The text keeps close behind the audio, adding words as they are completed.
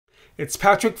It's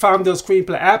Patrick, founder of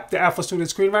Screenplay app, the app for student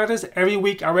screenwriters. Every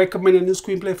week I recommend a new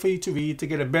screenplay for you to read to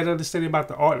get a better understanding about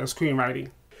the art of screenwriting.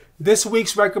 This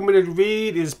week's recommended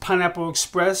read is Pineapple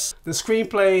Express. The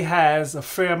screenplay has a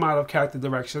fair amount of character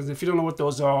directions. If you don't know what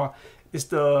those are, it's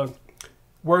the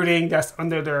wording that's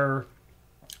under their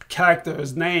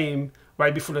character's name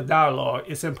right before the dialogue.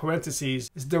 It's in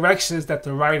parentheses. It's directions that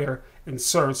the writer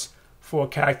inserts for a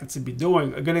character to be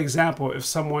doing. A good example, if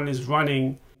someone is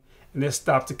running and they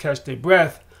stop to catch their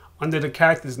breath, under the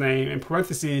character's name, in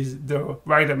parentheses, the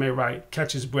writer may write,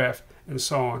 catch his breath, and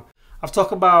so on. I've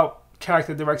talked about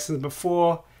character directions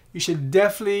before. You should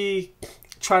definitely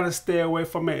try to stay away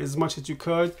from it as much as you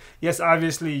could. Yes,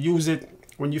 obviously use it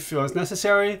when you feel it's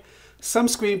necessary. Some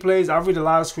screenplays, I read a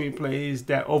lot of screenplays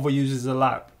that overuses a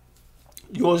lot.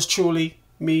 Yours truly,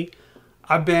 me,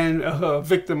 I've been a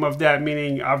victim of that,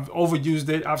 meaning I've overused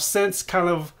it. I've since kind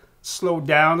of slowed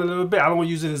down a little bit. I don't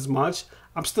use it as much.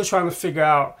 I'm still trying to figure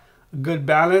out a good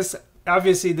balance.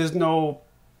 Obviously, there's no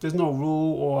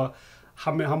rule or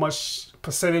how much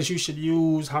percentage you should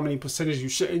use, how many percentage you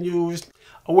shouldn't use.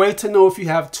 A way to know if you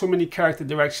have too many character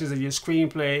directions in your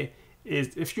screenplay is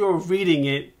if you're reading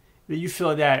it, then you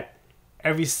feel that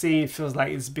every scene feels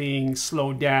like it's being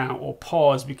slowed down or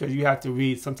paused because you have to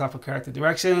read some type of character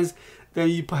directions,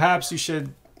 then perhaps you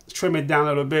should trim it down a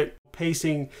little bit.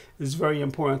 Pacing is very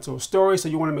important to a story, so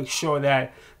you want to make sure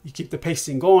that you keep the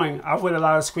pacing going. I've read a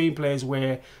lot of screenplays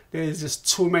where there's just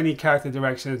too many character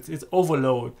directions. It's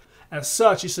overload. As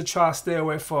such, you should try to stay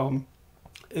away from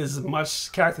as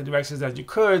much character directions as you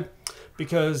could,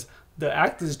 because the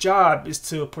actor's job is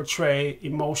to portray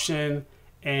emotion,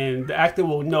 and the actor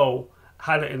will know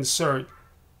how to insert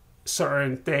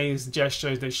certain things,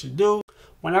 gestures they should do.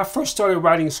 When I first started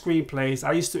writing screenplays,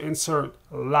 I used to insert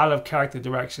a lot of character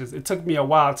directions. It took me a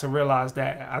while to realize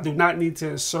that I do not need to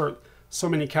insert so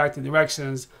many character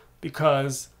directions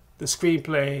because the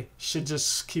screenplay should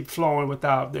just keep flowing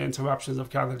without the interruptions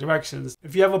of character directions.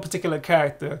 If you have a particular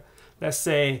character, let's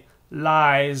say,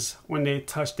 lies when they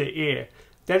touch their ear,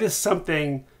 that is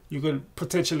something you could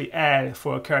potentially add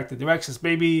for character directions.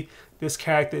 Maybe this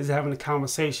character is having a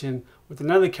conversation with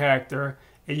another character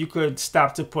and you could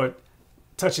stop to put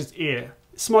touch his ear.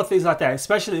 Small things like that,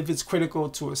 especially if it's critical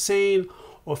to a scene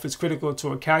or if it's critical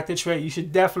to a character trait, you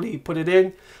should definitely put it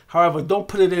in. However, don't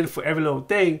put it in for every little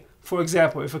thing. For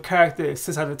example, if a character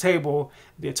sits at a table,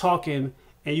 they're talking,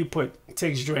 and you put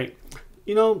takes drink,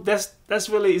 you know, is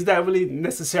that really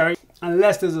necessary?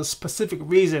 Unless there's a specific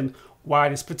reason why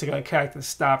this particular character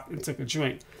stopped and took a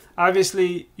drink.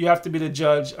 Obviously, you have to be the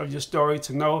judge of your story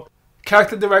to know.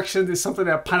 Character directions is something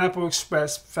that Pineapple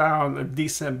Express found a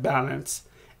decent balance.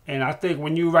 And I think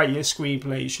when you write your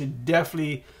screenplay, you should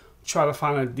definitely try to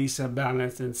find a decent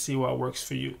balance and see what works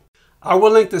for you. I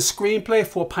will link the screenplay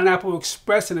for Pineapple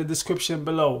Express in the description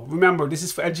below. Remember, this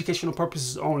is for educational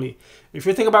purposes only. If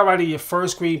you're thinking about writing your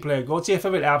first screenplay, go to your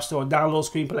favorite app store, download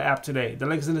Screenplay app today. The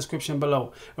link is in the description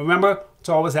below. Remember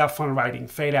to always have fun writing.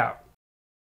 Fade out.